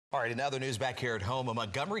All right, in other news back here at home, a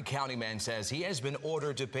Montgomery County man says he has been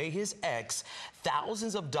ordered to pay his ex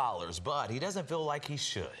thousands of dollars, but he doesn't feel like he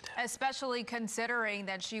should. Especially considering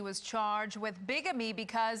that she was charged with bigamy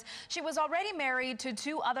because she was already married to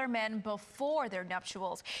two other men before their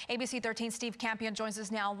nuptials. ABC 13's Steve Campion joins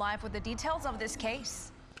us now live with the details of this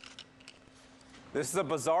case. This is a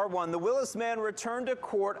bizarre one. The Willis man returned to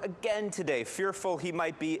court again today, fearful he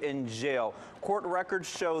might be in jail. Court records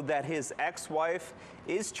show that his ex-wife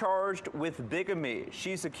is charged with bigamy.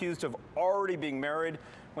 She's accused of already being married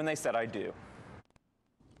when they said, "I do."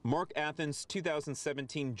 Mark Athans'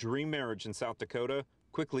 2017 dream marriage in South Dakota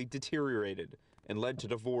quickly deteriorated and led to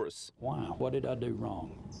divorce. Why? What did I do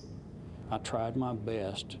wrong? I tried my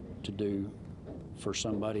best to do for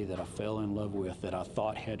somebody that I fell in love with, that I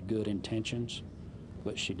thought had good intentions,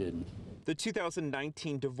 but she didn't. The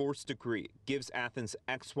 2019 divorce decree gives Athans'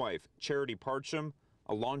 ex-wife, Charity Parchem,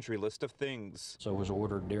 a laundry list of things. So it was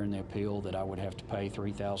ordered during the appeal that I would have to pay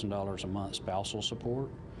 $3,000 a month spousal support,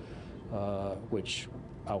 which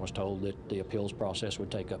I was told that the appeals process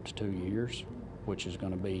would take up to 2 years, which is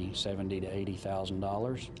going to be $70,000 to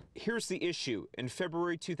 $80,000. Here's the issue. In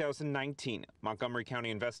February 2019, Montgomery County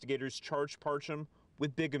investigators charged Parchem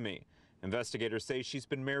with bigamy. Investigators say she's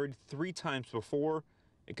been married 3 times before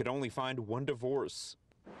and could only find one divorce.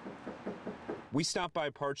 We stopped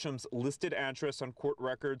by Parchem's listed address on court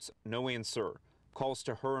records. No answer. Calls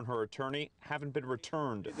to her and her attorney haven't been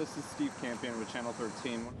returned. This is Steve Campion with Channel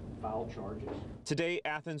 13. File charges. Today,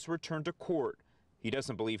 Athans returned to court. He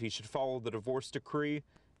doesn't believe he should follow the divorce decree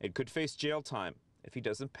and could face jail time if he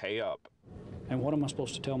doesn't pay up. And what am I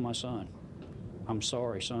supposed to tell my son? I'm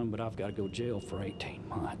sorry, son, but I've got to go to jail for 18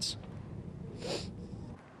 months.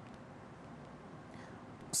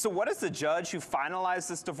 So what does the judge who finalized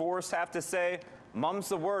this divorce have to say? Mum's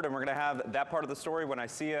the word, and we're going to have that part of the story when I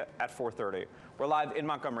see you at 4:30. We're live in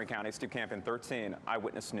Montgomery County. Steve Campion, 13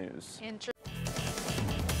 Eyewitness News.